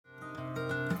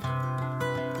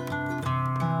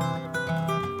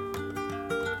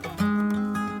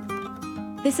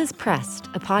This is Pressed,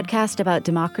 a podcast about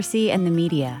democracy and the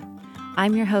media.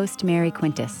 I'm your host, Mary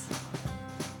Quintus.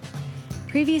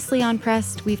 Previously on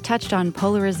Pressed, we've touched on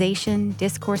polarization,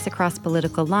 discourse across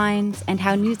political lines, and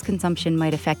how news consumption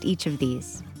might affect each of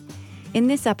these. In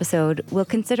this episode, we'll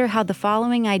consider how the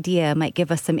following idea might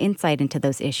give us some insight into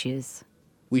those issues.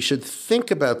 We should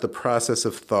think about the process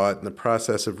of thought and the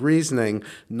process of reasoning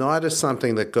not as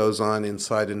something that goes on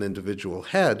inside an individual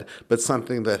head, but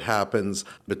something that happens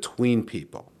between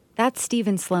people. That's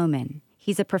Stephen Sloman.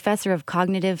 He's a professor of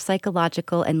cognitive,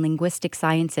 psychological, and linguistic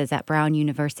sciences at Brown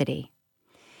University.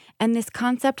 And this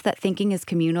concept that thinking is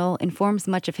communal informs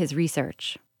much of his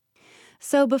research.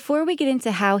 So before we get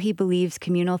into how he believes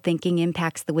communal thinking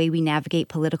impacts the way we navigate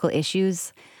political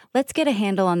issues, let's get a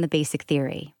handle on the basic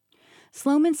theory.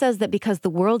 Sloman says that because the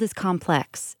world is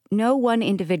complex, no one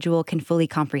individual can fully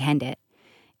comprehend it.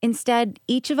 Instead,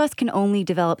 each of us can only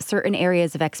develop certain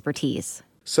areas of expertise.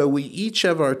 So we each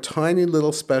have our tiny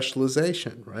little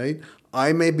specialization, right?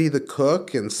 I may be the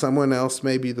cook, and someone else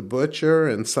may be the butcher,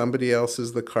 and somebody else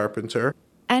is the carpenter.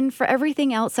 And for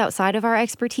everything else outside of our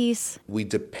expertise, we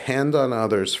depend on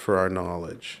others for our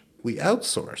knowledge. We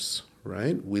outsource.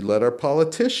 Right? We let our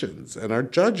politicians and our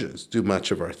judges do much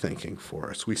of our thinking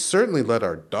for us. We certainly let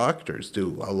our doctors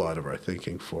do a lot of our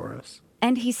thinking for us.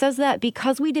 And he says that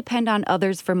because we depend on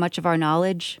others for much of our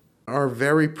knowledge, our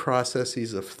very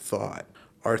processes of thought,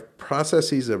 our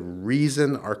processes of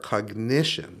reason, our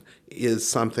cognition is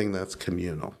something that's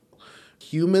communal.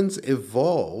 Humans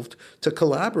evolved to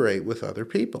collaborate with other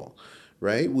people.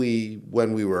 Right?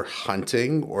 When we were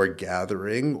hunting or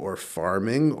gathering or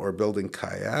farming or building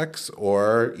kayaks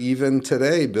or even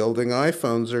today building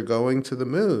iPhones or going to the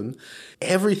moon,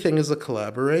 everything is a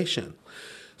collaboration.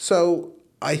 So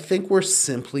I think we're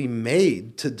simply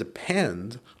made to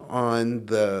depend on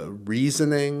the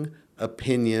reasoning,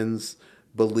 opinions,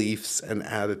 beliefs, and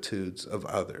attitudes of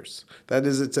others. That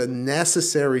is, it's a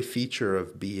necessary feature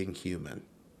of being human.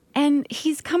 And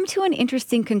he's come to an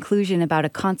interesting conclusion about a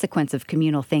consequence of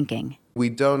communal thinking. We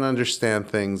don't understand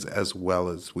things as well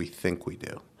as we think we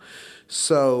do.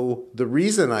 So the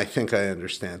reason I think I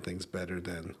understand things better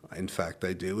than, in fact,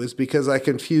 I do is because I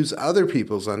confuse other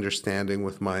people's understanding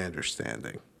with my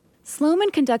understanding.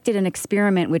 Sloman conducted an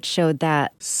experiment which showed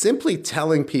that simply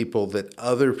telling people that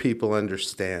other people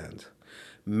understand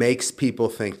makes people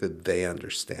think that they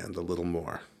understand a little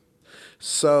more.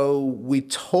 So we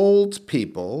told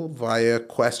people via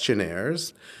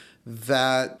questionnaires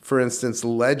that, for instance,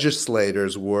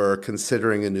 legislators were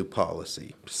considering a new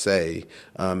policy, say,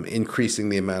 increasing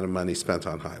the amount of money spent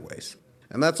on highways.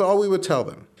 And that's all we would tell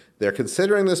them. They're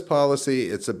considering this policy.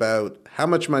 It's about how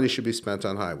much money should be spent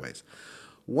on highways.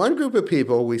 One group of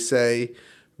people, we say,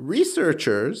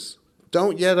 researchers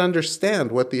don't yet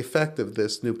understand what the effect of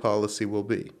this new policy will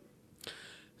be.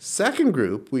 Second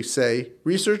group, we say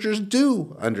researchers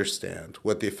do understand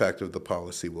what the effect of the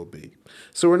policy will be.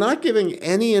 So we're not giving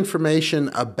any information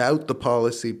about the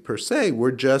policy per se. We're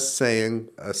just saying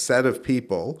a set of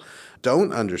people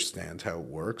don't understand how it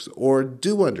works or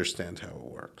do understand how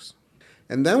it works.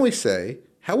 And then we say,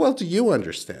 how well do you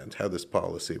understand how this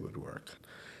policy would work?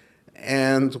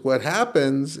 And what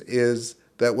happens is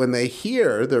that when they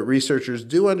hear that researchers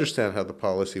do understand how the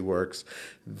policy works,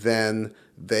 then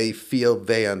they feel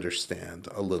they understand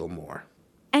a little more.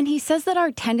 And he says that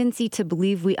our tendency to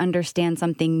believe we understand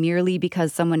something merely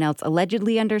because someone else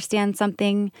allegedly understands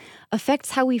something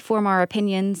affects how we form our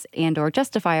opinions and or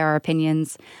justify our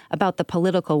opinions about the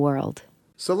political world.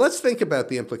 So let's think about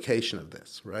the implication of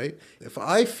this, right? If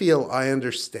I feel I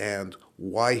understand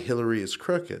why Hillary is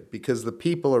crooked because the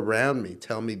people around me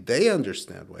tell me they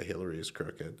understand why Hillary is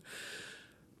crooked,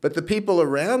 but the people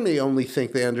around me only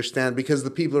think they understand because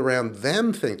the people around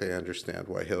them think they understand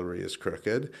why Hillary is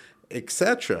crooked,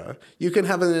 etc., you can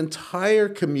have an entire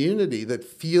community that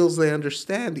feels they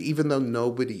understand even though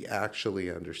nobody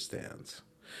actually understands.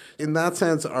 In that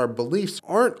sense, our beliefs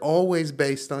aren't always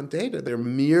based on data. They're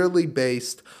merely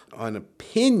based on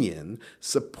opinion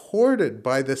supported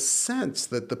by the sense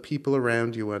that the people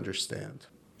around you understand.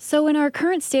 So in our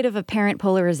current state of apparent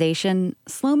polarization,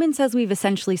 Sloman says we've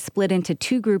essentially split into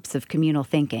two groups of communal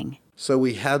thinking. So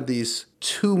we had these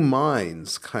two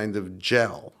minds kind of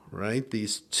gel, right?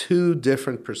 These two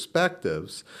different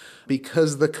perspectives,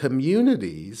 because the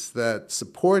communities that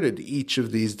supported each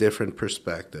of these different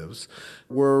perspectives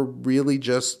were really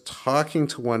just talking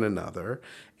to one another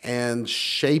and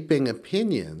shaping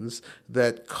opinions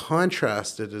that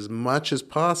contrasted as much as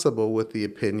possible with the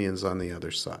opinions on the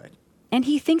other side. And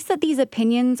he thinks that these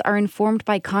opinions are informed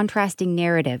by contrasting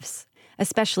narratives,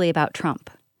 especially about Trump.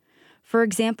 For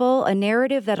example, a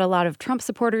narrative that a lot of Trump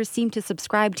supporters seem to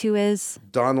subscribe to is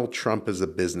Donald Trump is a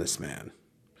businessman.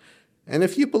 And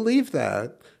if you believe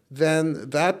that, then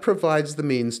that provides the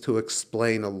means to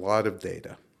explain a lot of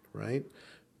data, right?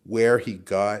 Where he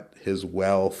got his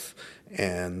wealth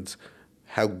and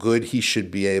how good he should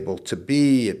be able to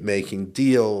be at making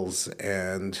deals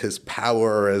and his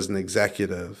power as an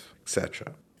executive,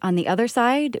 etc. On the other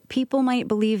side, people might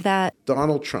believe that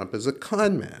Donald Trump is a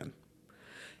con man.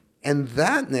 And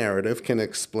that narrative can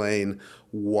explain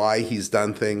why he's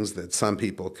done things that some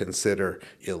people consider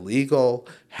illegal,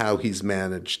 how he's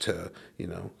managed to,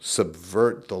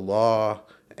 subvert the law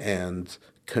and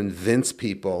convince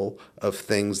people of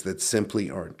things that simply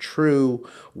aren't true,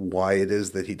 why it is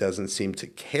that he doesn't seem to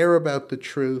care about the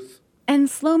truth.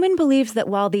 And Sloman believes that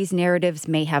while these narratives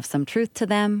may have some truth to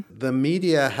them, the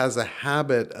media has a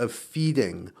habit of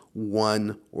feeding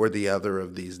one or the other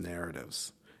of these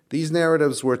narratives. These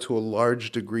narratives were to a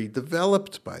large degree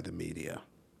developed by the media.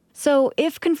 So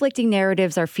if conflicting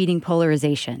narratives are feeding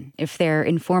polarization, if they're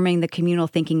informing the communal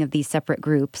thinking of these separate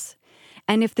groups,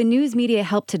 and if the news media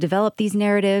help to develop these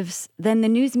narratives, then the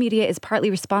news media is partly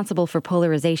responsible for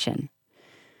polarization.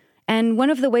 And one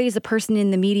of the ways a person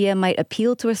in the media might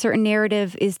appeal to a certain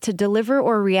narrative is to deliver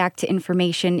or react to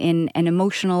information in an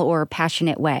emotional or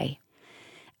passionate way.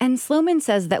 And Sloman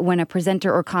says that when a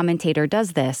presenter or commentator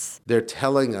does this, they're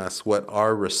telling us what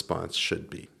our response should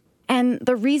be. And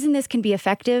the reason this can be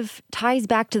effective ties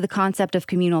back to the concept of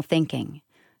communal thinking,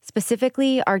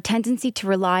 specifically our tendency to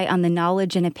rely on the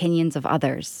knowledge and opinions of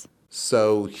others.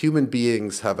 So human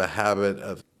beings have a habit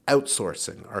of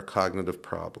outsourcing our cognitive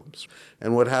problems.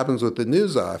 And what happens with the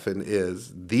news often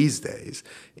is, these days,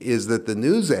 is that the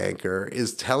news anchor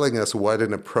is telling us what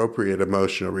an appropriate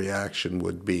emotional reaction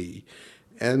would be.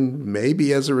 And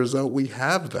maybe as a result, we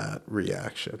have that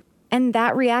reaction. And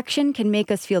that reaction can make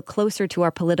us feel closer to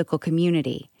our political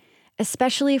community,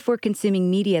 especially if we're consuming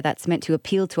media that's meant to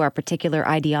appeal to our particular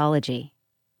ideology.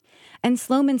 And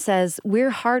Sloman says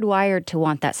we're hardwired to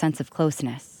want that sense of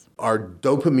closeness. Our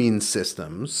dopamine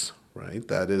systems, right,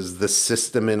 that is the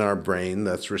system in our brain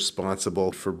that's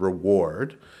responsible for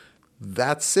reward,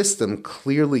 that system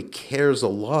clearly cares a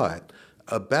lot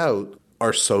about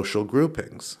our social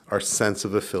groupings, our sense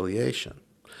of affiliation.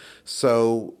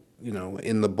 So,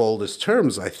 in the boldest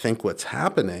terms, I think what's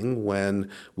happening when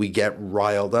we get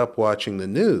riled up watching the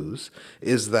news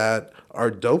is that our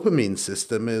dopamine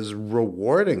system is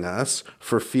rewarding us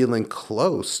for feeling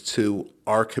close to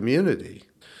our community.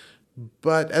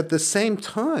 But at the same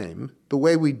time, the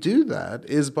way we do that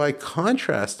is by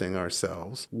contrasting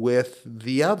ourselves with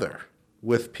the other,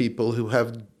 with people who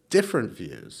have different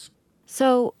views.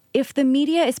 So, if the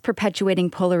media is perpetuating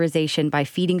polarization by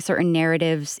feeding certain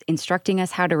narratives, instructing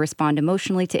us how to respond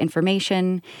emotionally to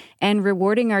information, and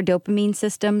rewarding our dopamine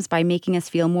systems by making us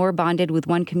feel more bonded with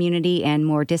one community and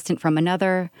more distant from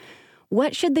another,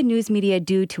 what should the news media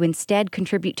do to instead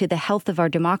contribute to the health of our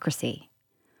democracy?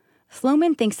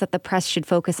 Sloman thinks that the press should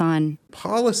focus on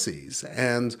policies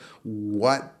and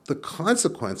what the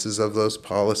consequences of those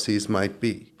policies might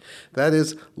be. That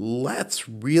is, let's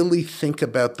really think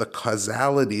about the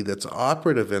causality that's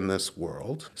operative in this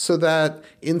world so that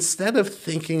instead of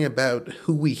thinking about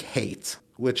who we hate,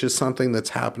 which is something that's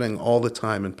happening all the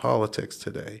time in politics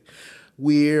today,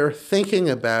 we're thinking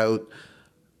about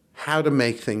how to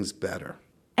make things better.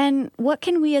 And what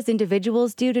can we as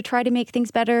individuals do to try to make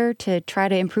things better, to try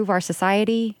to improve our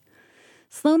society?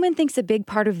 Sloman thinks a big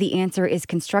part of the answer is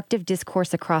constructive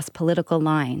discourse across political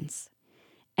lines.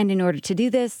 And in order to do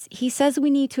this, he says we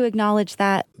need to acknowledge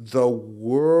that the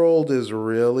world is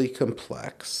really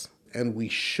complex, and we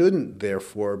shouldn't,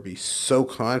 therefore, be so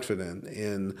confident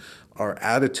in our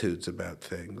attitudes about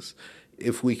things.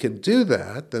 If we could do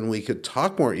that, then we could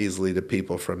talk more easily to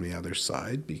people from the other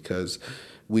side because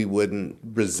we wouldn't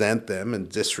resent them and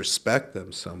disrespect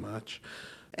them so much.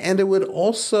 And it would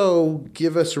also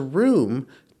give us room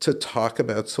to talk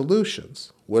about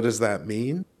solutions. What does that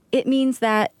mean? It means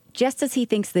that just as he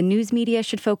thinks the news media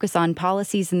should focus on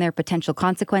policies and their potential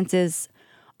consequences,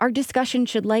 our discussion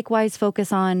should likewise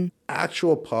focus on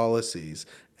actual policies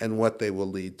and what they will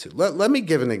lead to. Let me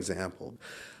give an example.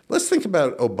 Let's think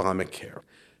about Obamacare.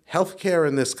 Healthcare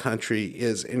in this country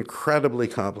is incredibly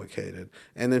complicated.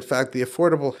 And in fact, the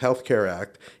Affordable Health Care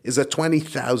Act is a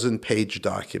 20,000-page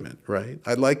document, right?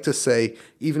 I'd like to say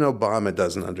even Obama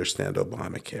doesn't understand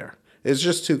Obamacare. It's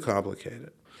just too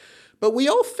complicated. But we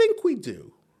all think we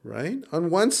do, right? On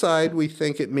one side, we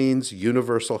think it means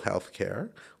universal health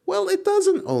care. Well, it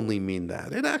doesn't only mean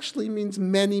that. It actually means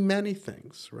many, many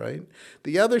things, right?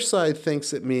 The other side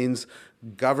thinks it means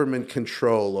government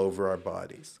control over our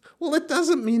bodies. Well, it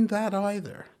doesn't mean that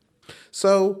either.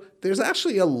 So there's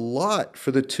actually a lot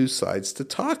for the two sides to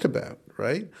talk about,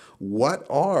 right? What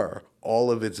are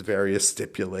all of its various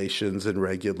stipulations and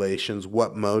regulations?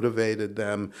 What motivated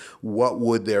them? What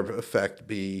would their effect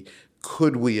be?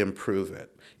 Could we improve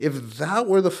it? If that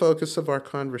were the focus of our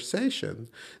conversation,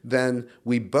 then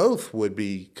we both would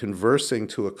be conversing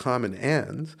to a common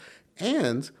end,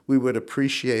 and we would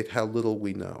appreciate how little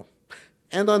we know.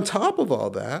 And on top of all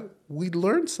that, we'd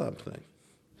learn something.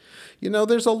 You know,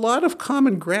 there's a lot of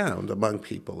common ground among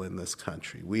people in this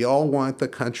country. We all want the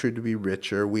country to be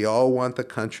richer. We all want the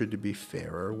country to be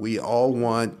fairer. We all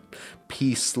want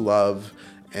peace, love,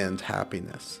 and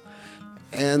happiness.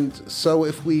 And so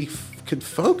if we could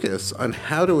focus on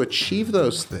how to achieve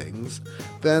those things,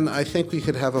 then I think we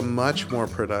could have a much more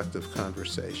productive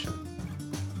conversation.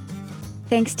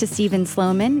 Thanks to Stephen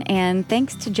Sloman, and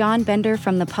thanks to John Bender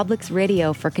from the Public's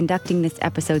Radio for conducting this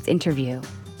episode's interview.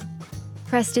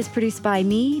 Crest is produced by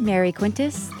me, Mary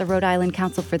Quintus, the Rhode Island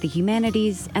Council for the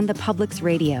Humanities, and the Public's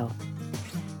Radio.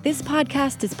 This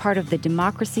podcast is part of the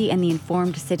Democracy and the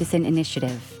Informed Citizen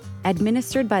Initiative.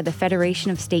 Administered by the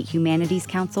Federation of State Humanities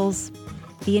Councils,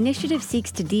 the initiative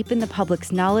seeks to deepen the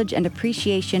public's knowledge and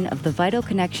appreciation of the vital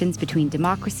connections between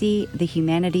democracy, the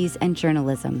humanities, and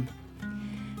journalism.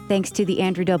 Thanks to the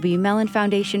Andrew W. Mellon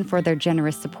Foundation for their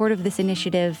generous support of this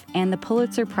initiative and the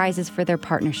Pulitzer Prizes for their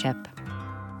partnership.